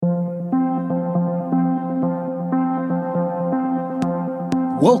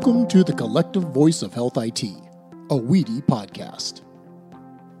Welcome to the Collective Voice of Health IT, a Weedy podcast.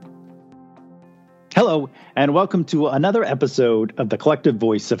 Hello, and welcome to another episode of the Collective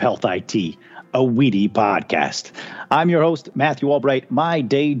Voice of Health IT, a Weedy podcast. I'm your host, Matthew Albright. My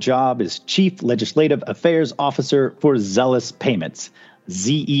day job is Chief Legislative Affairs Officer for Zealous Payments.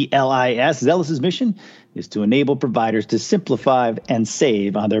 ZELIS. Zealous's mission is to enable providers to simplify and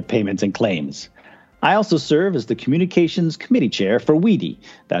save on their payments and claims. I also serve as the Communications Committee Chair for WEDI.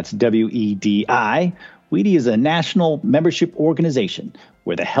 That's WEDI. WEDI is a national membership organization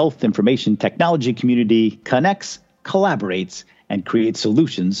where the health information technology community connects, collaborates, and creates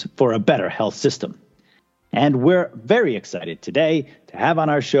solutions for a better health system. And we're very excited today to have on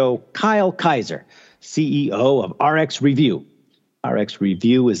our show Kyle Kiser, CEO of RxRevu.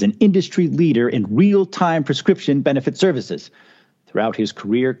 RxRevu is an industry leader in real-time prescription benefit services. Throughout his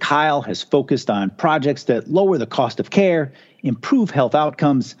career, Kyle has focused on projects that lower the cost of care, improve health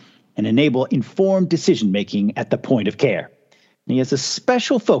outcomes, and enable informed decision-making at the point of care. And he has a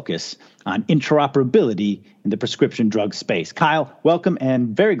special focus on interoperability in the prescription drug space. Kyle, welcome, and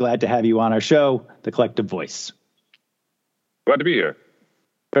very glad to have you on our show, The Collective Voice. Glad to be here.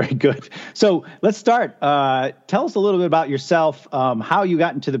 Very good. So let's start. Tell us a little bit about yourself, how you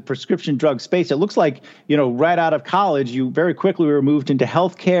got into the prescription drug space. It looks like, right out of college, you very quickly were moved into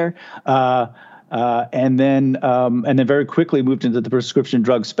healthcare, and then very quickly moved into the prescription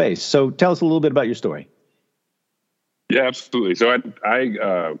drug space. So tell us a little bit about your story. Yeah, absolutely. So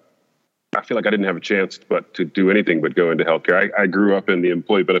I feel like I didn't have a chance to do anything but go into healthcare. I grew up in the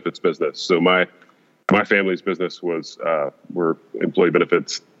employee benefits business. So my family's business were employee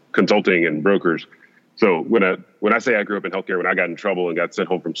benefits consulting and brokers. So when I say I grew up in healthcare, when I got in trouble and got sent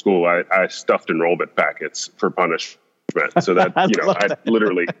home from school, I stuffed enrollment packets for punishment. So that I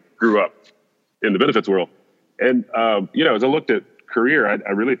literally grew up in the benefits world. And as I looked at career,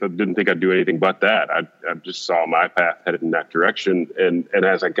 I really didn't think I'd do anything but that. I just saw my path headed in that direction. And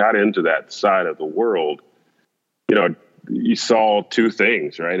as I got into that side of the world, you saw two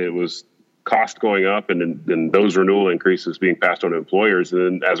things, right? It was cost going up and then those renewal increases being passed on to employers.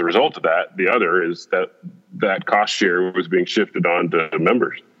 And then as a result of that, the other is that cost share was being shifted on to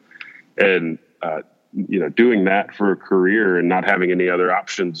members. And, doing that for a career and not having any other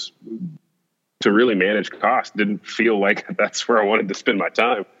options to really manage costs didn't feel like that's where I wanted to spend my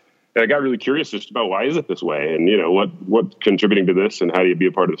time. And I got really curious just about why is it this way? And, what's contributing to this and how do you be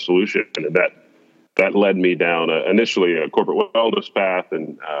a part of the solution? And that led me down initially a corporate wellness path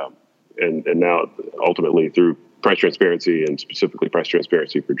and now ultimately through price transparency and specifically price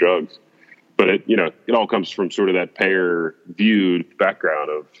transparency for drugs. But it all comes from sort of that payer viewed background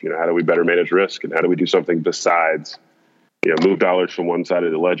of, how do we better manage risk and how do we do something besides, move dollars from one side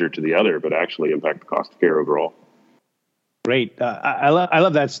of the ledger to the other, but actually impact the cost of care overall. Great. I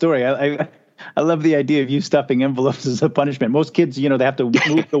love that story. I love the idea of you stuffing envelopes as a punishment. Most kids, they have to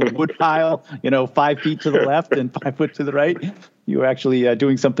move the wood pile, 5 feet to the left and 5 foot to the right. You're actually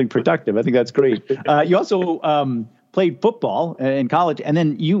doing something productive. I think that's great. You also played football in college, and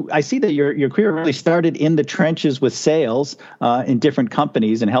then I see that your career really started in the trenches with sales in different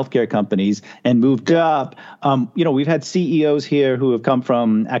companies and healthcare companies and moved up. We've had CEOs here who have come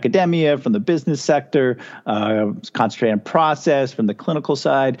from academia, from the business sector, concentrate on process from the clinical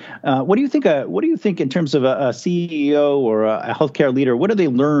side. What do you think in terms of a CEO or a healthcare leader? What do they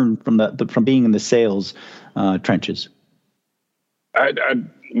learn from being in the sales trenches?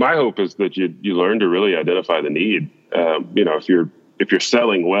 My hope is that you learn to really identify the need. If you're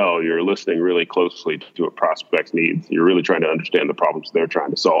selling well, you're listening really closely to a prospect's needs. You're really trying to understand the problems they're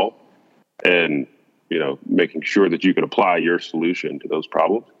trying to solve, and making sure that you can apply your solution to those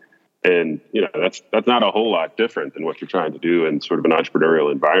problems. And that's not a whole lot different than what you're trying to do in sort of an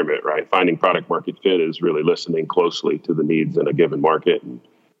entrepreneurial environment, right? Finding product market fit is really listening closely to the needs in a given market and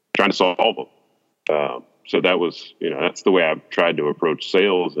trying to solve them. So that was, that's the way I've tried to approach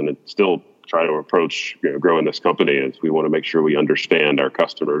sales, and it's still try to approach growing this company is we want to make sure we understand our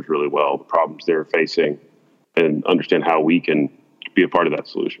customers really well, the problems they're facing, and understand how we can be a part of that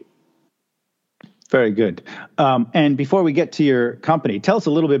solution. Very good. And before we get to your company, tell us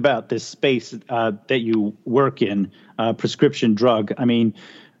a little bit about this space that you work in, prescription drug. I mean,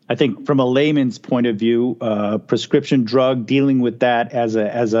 I think from a layman's point of view, prescription drug, dealing with that as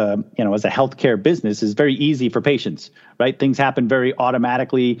a healthcare business is very easy for patients, right? Things happen very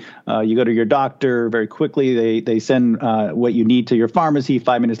automatically. You go to your doctor very quickly. They send what you need to your pharmacy.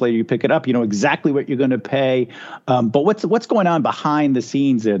 5 minutes later, you pick it up. You know exactly what you're going to pay. But what's going on behind the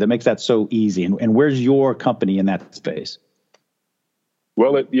scenes there that makes that so easy? And where's your company in that space?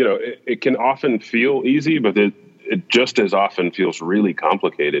 Well, it can often feel easy, but it just as often feels really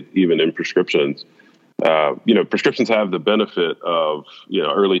complicated, even in prescriptions. Prescriptions have the benefit of,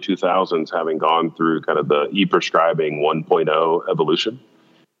 early 2000s having gone through kind of the e-prescribing 1.0 evolution.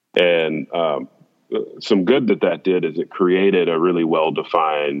 And some good that did is it created a really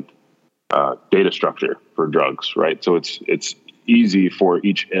well-defined data structure for drugs, right? So it's easy for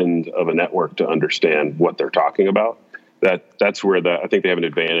each end of a network to understand what they're talking about. That's where I think they have an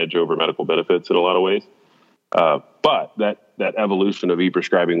advantage over medical benefits in a lot of ways. But that evolution of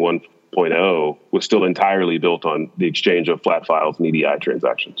e-prescribing 1.0 was still entirely built on the exchange of flat files and EDI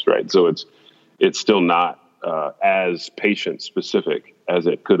transactions, right? So it's still not as patient specific as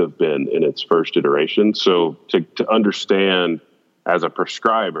it could have been in its first iteration. So to understand as a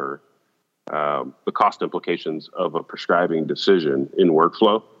prescriber the cost implications of a prescribing decision in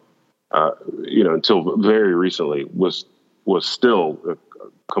workflow, until very recently was still a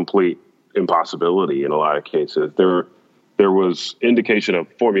complete impossibility in a lot of cases. There was indication of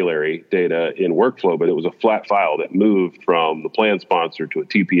formulary data in workflow, but it was a flat file that moved from the plan sponsor to a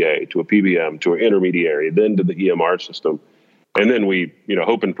TPA, to a PBM, to an intermediary, then to the EMR system. And then we,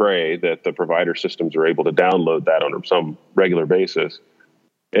 hope and pray that the provider systems are able to download that on some regular basis.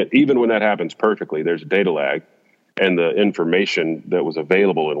 And even when that happens perfectly, there's a data lag, and the information that was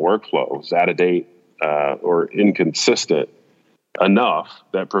available in workflow was out of date or inconsistent enough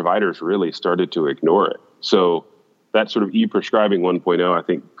that providers really started to ignore it. So that sort of e-prescribing 1.0, I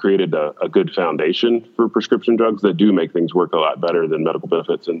think, created a good foundation for prescription drugs that do make things work a lot better than medical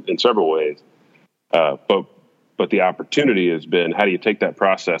benefits in several ways. But the opportunity has been, how do you take that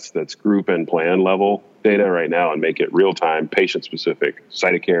process that's group and plan level data right now and make it real-time, patient-specific,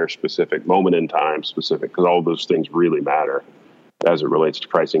 site of care specific, moment in time specific, because all of those things really matter as it relates to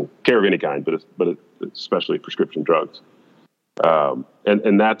pricing care of any kind, but especially prescription drugs.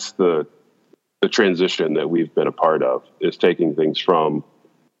 And that's the transition that we've been a part of, is taking things from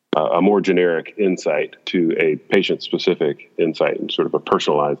a more generic insight to a patient-specific insight and sort of a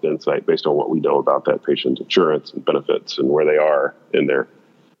personalized insight based on what we know about that patient's insurance and benefits and where they are in their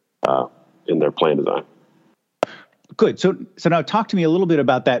plan design. Good. So now talk to me a little bit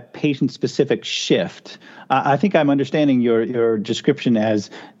about that patient-specific shift. I think I'm understanding your description as,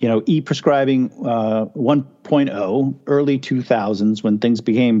 e-prescribing 1.0, early 2000s, when things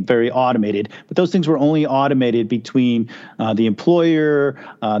became very automated. But those things were only automated between the employer,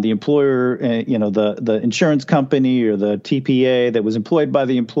 the insurance company or the TPA that was employed by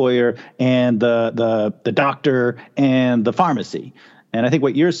the employer, and the doctor and the pharmacy. And I think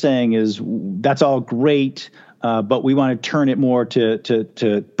what you're saying is that's all great, but we want to turn it more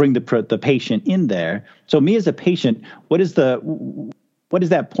to bring the patient in there. So me as a patient, what is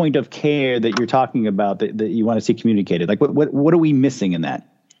that point of care that you're talking about that you want to see communicated? Like what are we missing in that?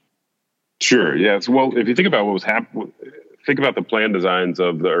 Sure. Yes. Well, if you think about what was happening, think about the plan designs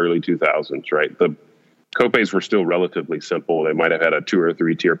of the early 2000s, right? The copays were still relatively simple. They might have had a 2 or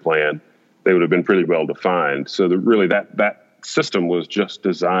 3 tier plan. They would have been pretty well defined. So that system was just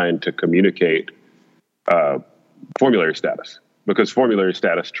designed to communicate formulary status, because formulary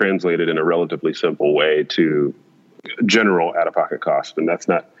status translated in a relatively simple way to general out-of-pocket cost. And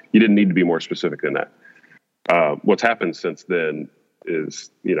you didn't need to be more specific than that. What's happened since then is,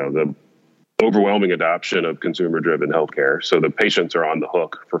 the overwhelming adoption of consumer-driven healthcare. So the patients are on the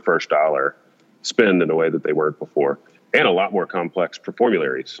hook for first dollar spend in a way that they weren't before, and a lot more complex for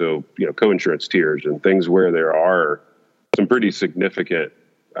formularies. So, co-insurance tiers and things where there are some pretty significant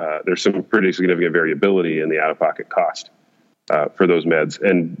variability in the out-of-pocket cost for those meds.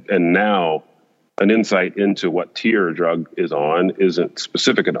 And now an insight into what tier a drug is on isn't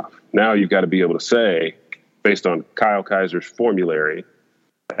specific enough. Now you've got to be able to say, based on Kyle Kiser's formulary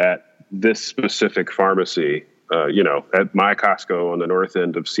at this specific pharmacy, at my Costco on the north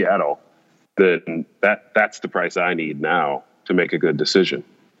end of Seattle, then that's the price I need now to make a good decision.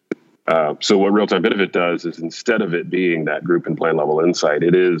 So what real-time benefit does is, instead of it being that group and plan level insight,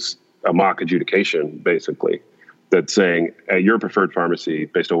 it is a mock adjudication, basically, that's saying at your preferred pharmacy,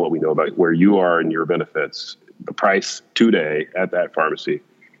 based on what we know about where you are and your benefits, the price today at that pharmacy,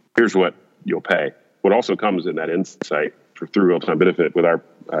 here's what you'll pay. What also comes in that insight through real-time benefit with our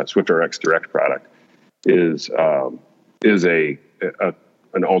SwiftRx Direct product is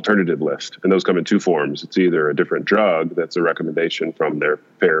an alternative list. And those come in 2 forms. It's either a different drug that's a recommendation from their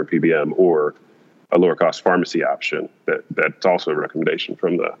payer PBM, or a lower cost pharmacy option that's also a recommendation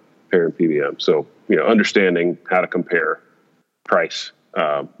from the payer and PBM. So, understanding how to compare price,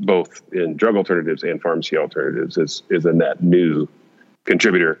 both in drug alternatives and pharmacy alternatives is a net new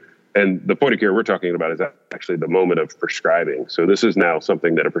contributor. And the point of care we're talking about is actually the moment of prescribing. So this is now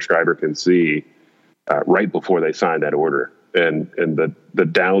something that a prescriber can see right before they sign that order, and the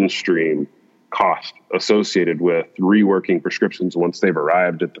downstream cost associated with reworking prescriptions once they've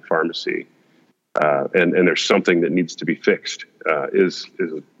arrived at the pharmacy, and there's something that needs to be fixed, is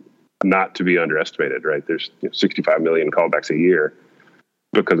not to be underestimated, right? There's 65 million callbacks a year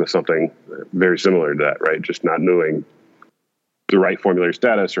because of something very similar to that, right? Just not knowing the right formulary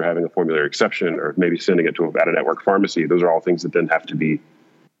status, or having a formulary exception, or maybe sending it to a out-of-network pharmacy. Those are all things that then have to be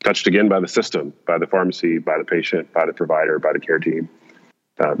touched again by the system, by the pharmacy, by the patient, by the provider, by the care team.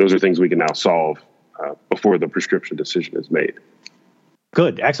 Those are things we can now solve before the prescription decision is made.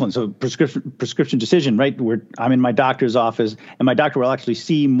 Good. Excellent. So prescription decision, right? I'm in my doctor's office, and my doctor will actually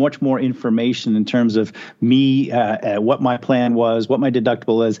see much more information in terms of me, what my plan was, what my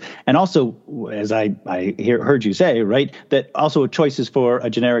deductible is. And also, as I heard you say, right, that also choices for a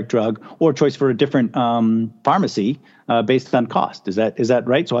generic drug or choice for a different pharmacy based on cost. Is that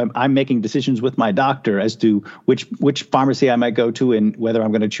right? So I'm making decisions with my doctor as to which pharmacy I might go to and whether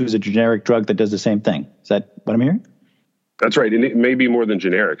I'm going to choose a generic drug that does the same thing. Is that what I'm hearing? That's right. And it may be more than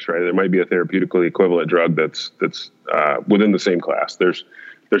generics, right? There might be a therapeutically equivalent drug that's within the same class. There's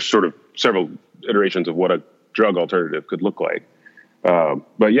sort of several iterations of what a drug alternative could look like.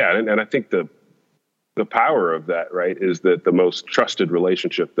 But yeah, and I think the power of that, right, is that the most trusted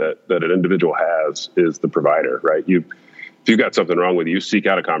relationship that an individual has is the provider, right? If you've got something wrong with you, seek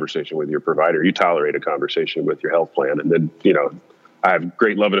out a conversation with your provider. You tolerate a conversation with your health plan. And then, I have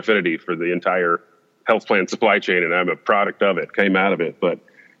great love and affinity for the entire health plan supply chain, and I'm a product of it, came out of it. But,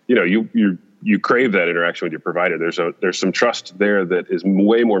 you crave that interaction with your provider. There's some trust there that is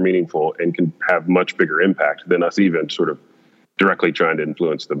way more meaningful and can have much bigger impact than us even sort of directly trying to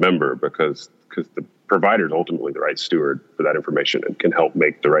influence the member, because the provider is ultimately the right steward for that information and can help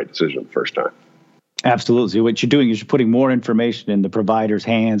make the right decision the first time. Absolutely. So what you're doing is you're putting more information in the provider's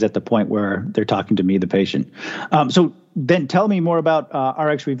hands at the point where they're talking to me, the patient. So then tell me more about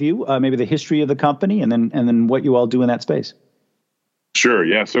RxRevu, maybe the history of the company, and then what you all do in that space. Sure.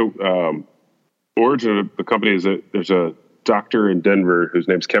 Yeah. So origin of the company is that there's a doctor in Denver whose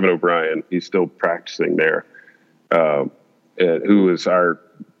name's Kevin O'Brien. He's still practicing there, who is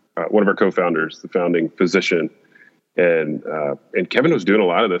one of our co-founders, the founding physician. And Kevin was doing a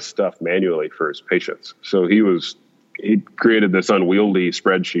lot of this stuff manually for his patients. So he created this unwieldy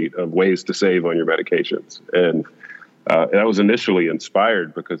spreadsheet of ways to save on your medications. And that was initially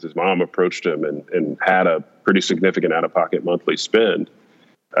inspired because his mom approached him and had a pretty significant out-of-pocket monthly spend.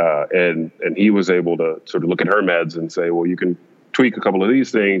 And he was able to sort of look at her meds and say, well, you can tweak a couple of these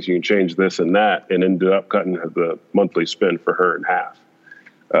things, you can change this and that, and ended up cutting the monthly spend for her in half.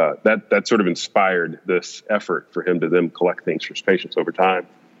 That sort of inspired this effort for him to then collect things for his patients over time.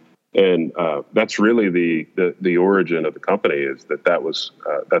 And that's really the origin of the company, is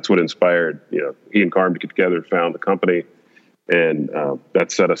that's what inspired, he and Carm to get together and found the company. And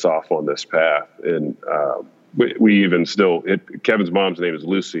that set us off on this path. And we even still, Kevin's mom's name is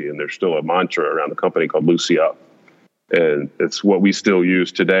Lucy, and there's still a mantra around the company called Lucy Up. And it's what we still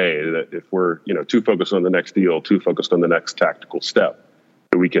use today, that if we're, too focused on the next deal, too focused on the next tactical step,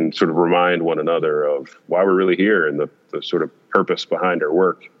 that we can sort of remind one another of why we're really here and the sort of purpose behind our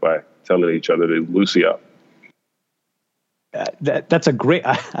work by telling each other to Lucy up. That's a great,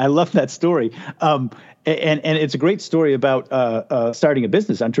 I love that story. And it's a great story about starting a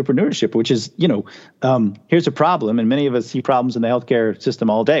business, entrepreneurship, which is, here's a problem. And many of us see problems in the healthcare system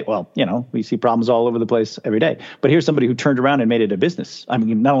all day. Well, we see problems all over the place every day. But here's somebody who turned around and made it a business. I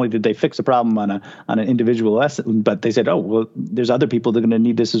mean, not only did they fix a problem on an individual lesson, but they said, oh, well, there's other people that are going to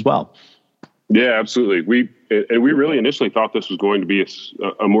need this as well. Yeah, absolutely. We really initially thought this was going to be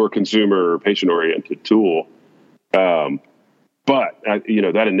a more consumer or patient-oriented tool. But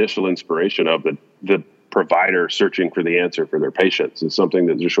that initial inspiration of the provider searching for the answer for their patients is something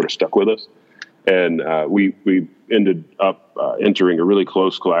that just sort of stuck with us. And we ended up entering a really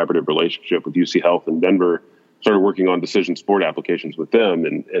close collaborative relationship with UC Health in Denver, started working on decision support applications with them.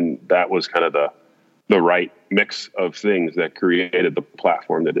 And that was kind of the right mix of things that created the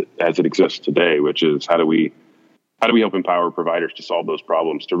platform as it exists today, which is how do we help empower providers to solve those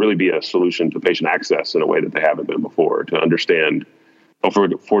problems, to really be a solution to patient access in a way that they haven't been before, to understand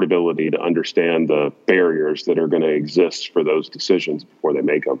affordability, to understand the barriers that are going to exist for those decisions before they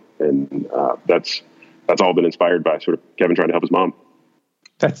make them. And that's all been inspired by sort of Kevin trying to help his mom.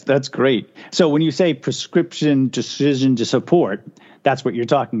 That's great. So when you say prescription decision to support, that's what you're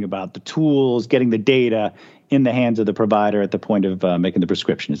talking about, the tools, getting the data in the hands of the provider at the point of making the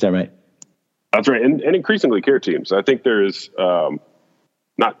prescription. Is that right? That's right. And increasingly care teams. I think there is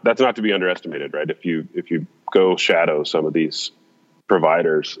that's not to be underestimated, right? If you go shadow some of these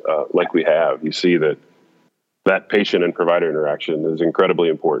providers like we have, you see that patient and provider interaction is incredibly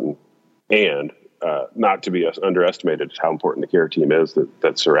important, and not to be underestimated how important the care team is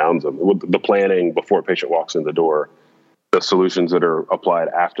that surrounds them. The planning before a patient walks in the door, the solutions that are applied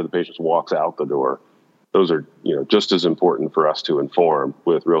after the patient walks out the door, those are just as important for us to inform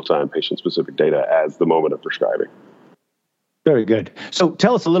with real-time patient-specific data as the moment of prescribing. Very good. So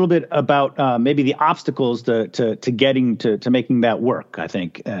tell us a little bit about maybe the obstacles to getting to making that work, I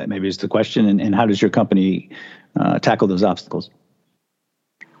think maybe is the question, and how does your company tackle those obstacles?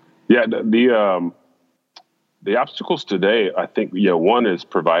 Yeah, the obstacles today, I think, one is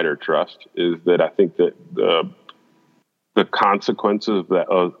provider trust, is that I think that the consequences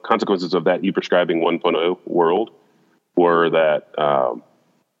of that e-prescribing 1.0 world were that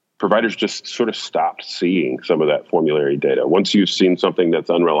providers just sort of stopped seeing some of that formulary data. Once you've seen something that's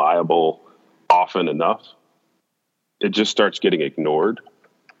unreliable often enough, it just starts getting ignored.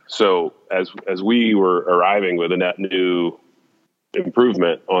 So as we were arriving with a net new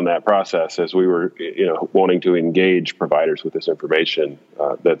improvement on that process, as we were wanting to engage providers with this information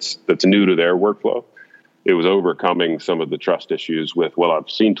that's new to their workflow, it was overcoming some of the trust issues with, well, I've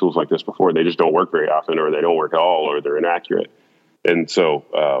seen tools like this before, they just don't work very often, or they don't work at all, or they're inaccurate. And so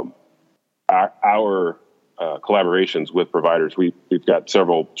our collaborations with providers, we've got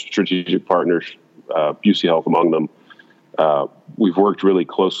several strategic partners, UC Health among them. We've worked really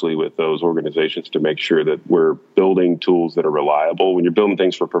closely with those organizations to make sure that we're building tools that are reliable. When you're building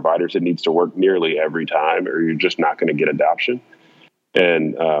things for providers, it needs to work nearly every time, or you're just not going to get adoption.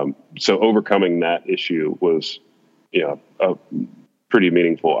 And so overcoming that issue was, a pretty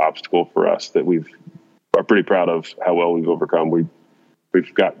meaningful obstacle for us that we are pretty proud of how well we've overcome.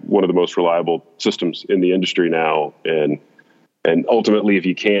 We've got one of the most reliable systems in the industry now, and ultimately, if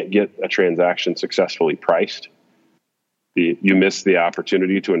you can't get a transaction successfully priced, you miss the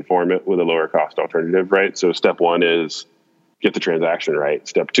opportunity to inform it with a lower cost alternative, right? So step one is get the transaction right.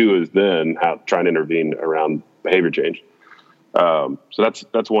 Step two is then try and intervene around behavior change. So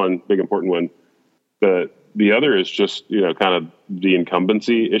that's one big important one. The other is just, kind of the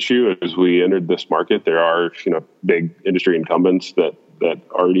incumbency issue. As we entered this market, there are, big industry incumbents that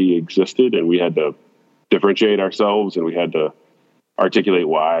already existed, and we had to differentiate ourselves, and we had to articulate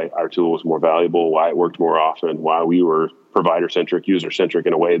why our tool was more valuable, why it worked more often, why we were provider-centric, user-centric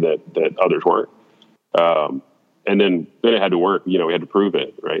in a way that others weren't. And then it had to work. We had to prove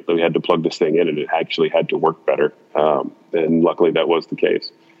it, right? We had to plug this thing in, and it actually had to work better. And luckily, that was the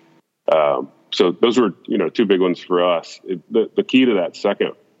case. So those were, two big ones for us. The key to that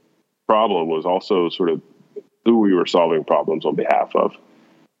second problem was also sort of who we were solving problems on behalf of.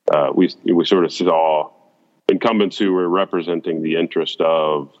 We sort of saw incumbents who were representing the interest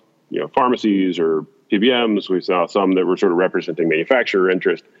of, pharmacies or PBMs. We saw some that were sort of representing manufacturer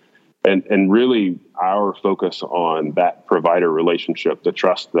interest. And really our focus on that provider relationship, the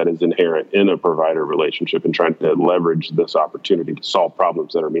trust that is inherent in a provider relationship, and trying to leverage this opportunity to solve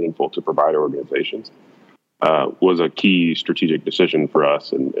problems that are meaningful to provider organizations was a key strategic decision for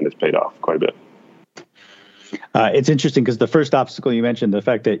us, and it's paid off quite a bit. It's interesting because the first obstacle you mentioned, the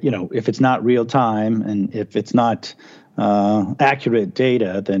fact that, if it's not real time and if it's not accurate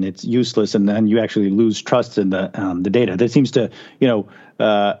data, then it's useless, and then you actually lose trust in the data. That seems to,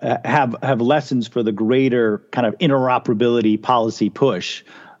 have lessons for the greater kind of interoperability policy push.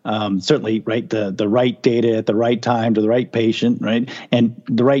 Certainly, right, the right data at the right time to the right patient, right, and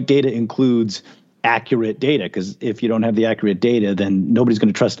the right data includes accurate data, because if you don't have the accurate data, then nobody's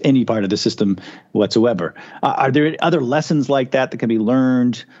going to trust any part of the system whatsoever. Are there other lessons like that can be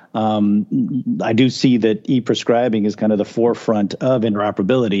learned? I do see that e-prescribing is kind of the forefront of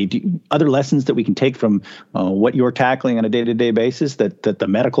interoperability. Other lessons that we can take from what you're tackling on a day-to-day basis that the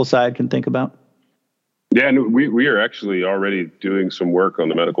medical side can think about? Yeah, and we are actually already doing some work on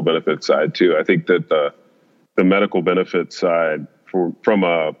the medical benefits side too. I think that the medical benefits side, from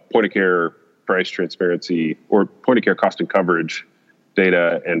a point of care price transparency or point of care cost and coverage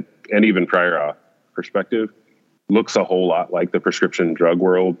data and even prior auth perspective, looks a whole lot like the prescription drug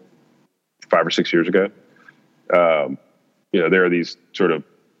world 5 or 6 years ago. There are these sort of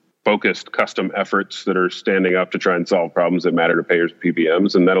focused custom efforts that are standing up to try and solve problems that matter to payers and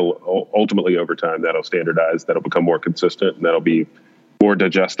PBMs, and that'll ultimately over time, that'll standardize, that'll become more consistent, and that'll be more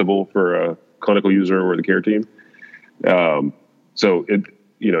digestible for a clinical user or the care team. So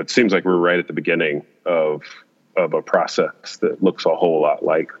it seems like we're right at the beginning of a process that looks a whole lot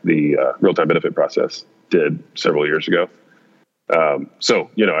like the real-time benefit process did several years ago.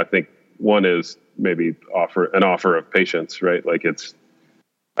 I think one is maybe offer of patience, right? Like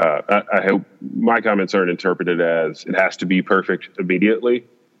I hope my comments aren't interpreted as it has to be perfect immediately.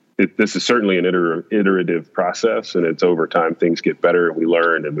 This is certainly an iterative process, and it's over time things get better and we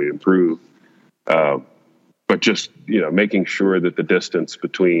learn and we improve. But just, making sure that the distance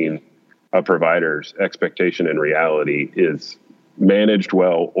between a provider's expectation and reality is managed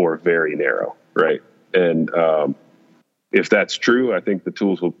well or very narrow, right? And if that's true, I think the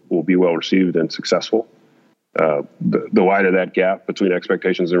tools will be well received and successful. The wider that gap between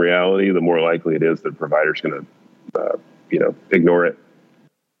expectations and reality, the more likely it is that the provider's going to, ignore it.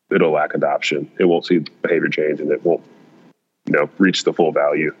 It'll lack adoption. It won't see behavior change, and it won't, reach the full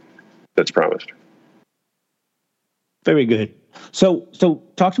value that's promised. Very good. So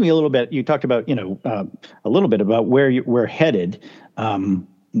talk to me a little bit. You talked about, a little bit about where we're headed.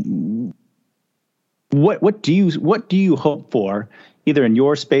 What do you hope for, either in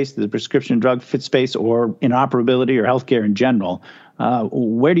your space, the prescription drug fit space, or interoperability or healthcare in general?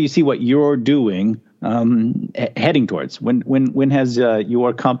 Where do you see what you're doing heading towards? When has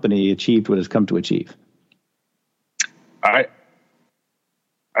your company achieved what it's come to achieve? I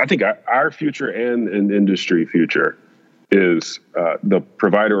think our future and industry future is the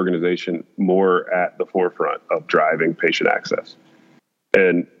provider organization more at the forefront of driving patient access.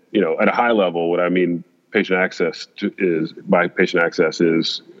 And, at a high level, what I mean patient access is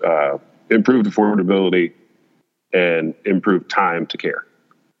improved affordability and improved time to care.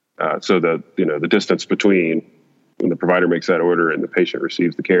 So the distance between when the provider makes that order and the patient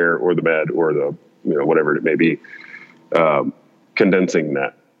receives the care or the med or the, whatever it may be, condensing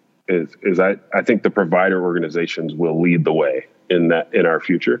that is I think the provider organizations will lead the way in our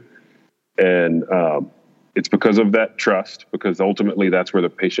future. And it's because of that trust, because ultimately that's where the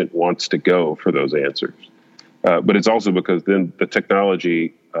patient wants to go for those answers. But it's also because then the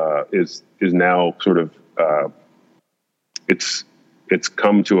technology is now sort of it's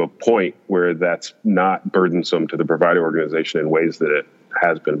come to a point where that's not burdensome to the provider organization in ways that it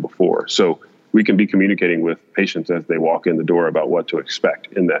has been before. So we can be communicating with patients as they walk in the door about what to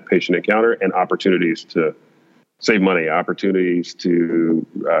expect in that patient encounter, and opportunities to save money, opportunities to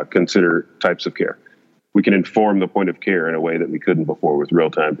consider types of care. We can inform the point of care in a way that we couldn't before with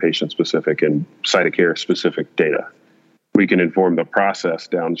real-time patient-specific and site-of-care specific data. We can inform the process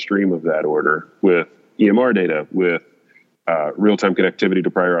downstream of that order with EMR data, with real-time connectivity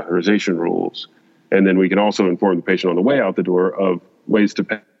to prior authorization rules. And then we can also inform the patient on the way out the door of ways to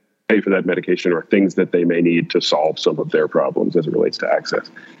pay for that medication or things that they may need to solve some of their problems as it relates to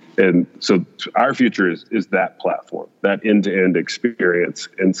access. And so our future is that platform, that end-to-end experience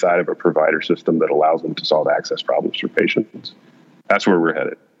inside of a provider system that allows them to solve access problems for patients. That's where we're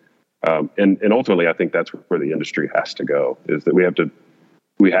headed. And ultimately, I think that's where the industry has to go, is that we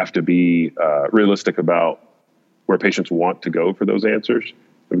have to be realistic about where patients want to go for those answers.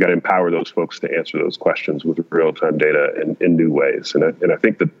 We've got to empower those folks to answer those questions with real-time data in new ways. And I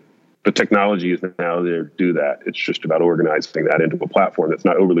think that the technology is now there to do that. It's just about organizing that into a platform that's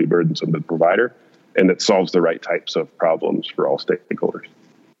not overly burdensome to the provider and that solves the right types of problems for all stakeholders.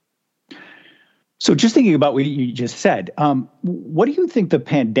 So just thinking about what you just said, what do you think the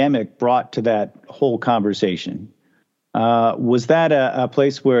pandemic brought to that whole conversation? Was that a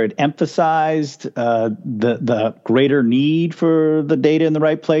place where it emphasized the greater need for the data in the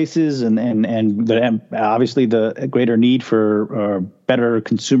right places, and obviously the greater need for better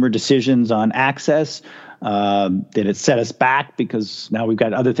consumer decisions on access? Did it set us back because now we've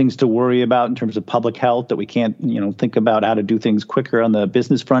got other things to worry about in terms of public health that we can't think about how to do things quicker on the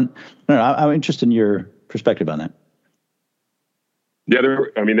business front? I'm interested in your perspective on that. Yeah,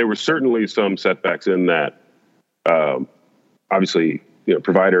 there were certainly some setbacks in that. Obviously,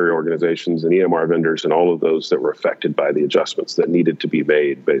 provider organizations and EMR vendors and all of those that were affected by the adjustments that needed to be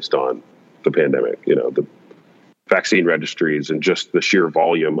made based on the pandemic, the vaccine registries and just the sheer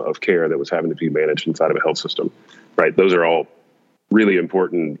volume of care that was having to be managed inside of a health system, right? Those are all really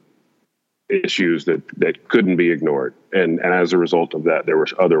important issues that couldn't be ignored. And as a result of that, there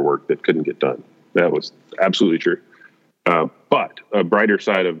was other work that couldn't get done. That was absolutely true. But a brighter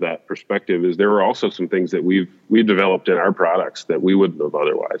side of that perspective is there were also some things that we've developed in our products that we wouldn't have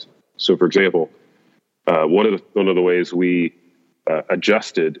otherwise. So, for example, one of the ways we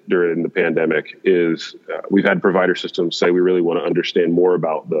adjusted during the pandemic is we've had provider systems say we really want to understand more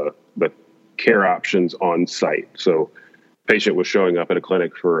about the care options on site. So, patient was showing up at a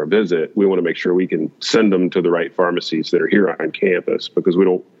clinic for a visit. We want to make sure we can send them to the right pharmacies that are here on campus, because we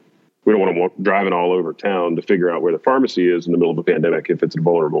don't want them driving all over town to figure out where the pharmacy is in the middle of a pandemic if it's a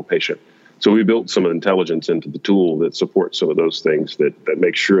vulnerable patient. So we built some intelligence into the tool that supports some of those things that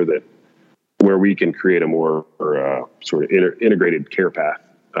make sure that where we can create a more sort of integrated care path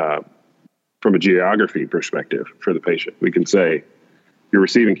from a geography perspective for the patient. We can say, you're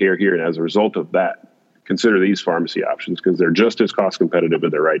receiving care here, and as a result of that, consider these pharmacy options because they're just as cost competitive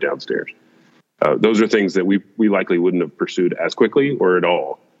and they're right downstairs. Those are things that we likely wouldn't have pursued as quickly or at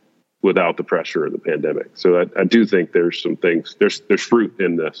all without the pressure of the pandemic. So I do think there's some things, there's fruit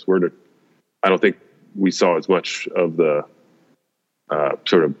in this. I don't think we saw as much of the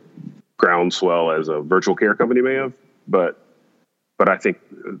sort of groundswell as a virtual care company may have, but I think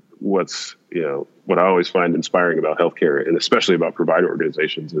what I always find inspiring about healthcare, and especially about provider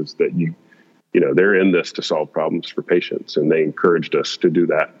organizations, is that they're in this to solve problems for patients, and they encouraged us to do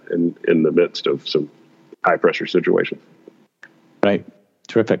that in the midst of some high pressure situations. Right.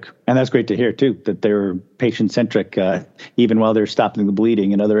 Terrific. And that's great to hear too, that they're patient centric, even while they're stopping the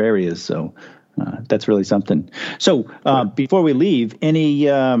bleeding in other areas. So that's really something. So before we leave, any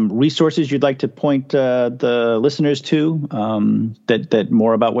resources you'd like to point the listeners to that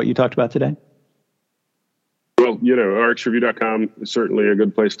more about what you talked about today? Well, RxRevu.com is certainly a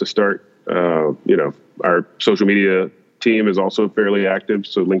good place to start. Our social media team is also fairly active.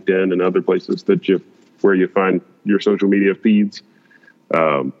 So LinkedIn and other places where you find your social media feeds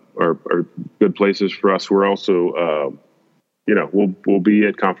are good places for us. We're also, we'll be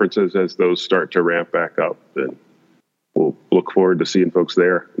at conferences as those start to ramp back up, and we'll look forward to seeing folks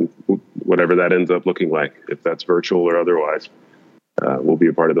there, whatever that ends up looking like, if that's virtual or otherwise. We'll be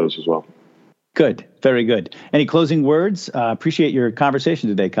a part of those as well. Good. Very good. Any closing words? Appreciate your conversation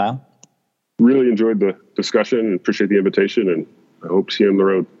today, Kyle. Really enjoyed the discussion and appreciate the invitation, and I hope to see you on the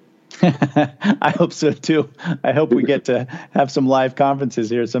road. I hope so too. I hope we get to have some live conferences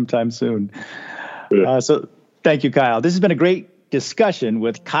here sometime soon. Yeah. So thank you, Kyle. This has been a great discussion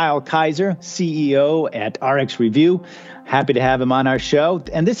with Kyle Kiser, CEO at RxRevu. Happy to have him on our show.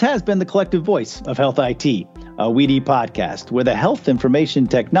 And this has been the collective voice of Health IT, a WED podcast where the health information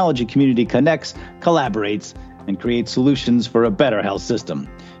technology community connects, collaborates, and creates solutions for a better health system.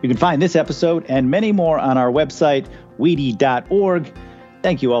 You can find this episode and many more on our website, wedi.org.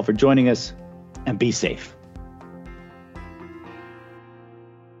 Thank you all for joining us, and be safe.